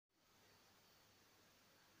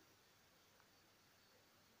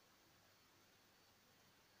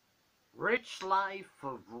Rich life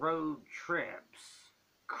of road trips.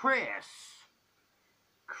 Chris.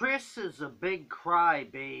 Chris is a big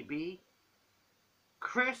crybaby.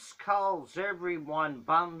 Chris calls everyone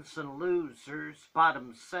bums and losers but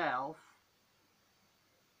himself.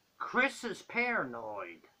 Chris is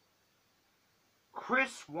paranoid.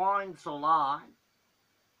 Chris whines a lot.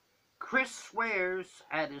 Chris swears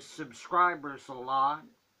at his subscribers a lot.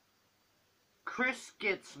 Chris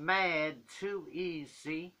gets mad too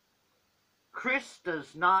easy. Chris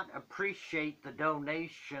does not appreciate the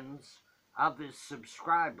donations of his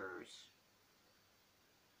subscribers.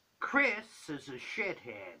 Chris is a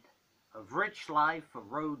shithead of rich life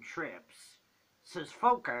of road trips, says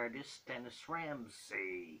folk artist Dennis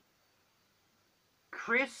Ramsay.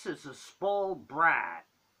 Chris is a spoiled brat.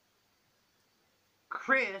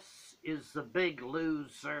 Chris is the big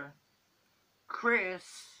loser.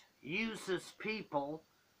 Chris uses people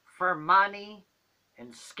for money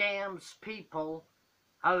and scams people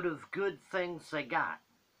out of good things they got.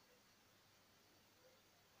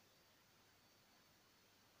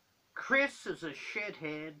 Chris is a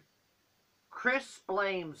shithead. Chris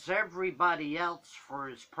blames everybody else for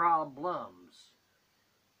his problems.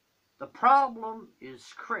 The problem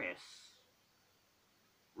is Chris.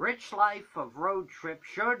 Rich life of road trip,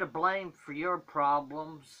 sure to blame for your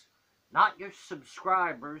problems, not your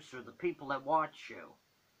subscribers or the people that watch you.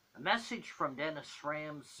 A message from Dennis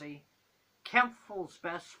Ramsay, Kempful's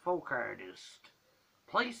best folk artist.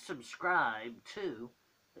 Please subscribe to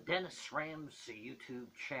the Dennis Ramsay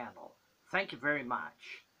YouTube channel. Thank you very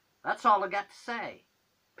much. That's all I got to say.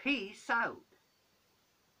 Peace out.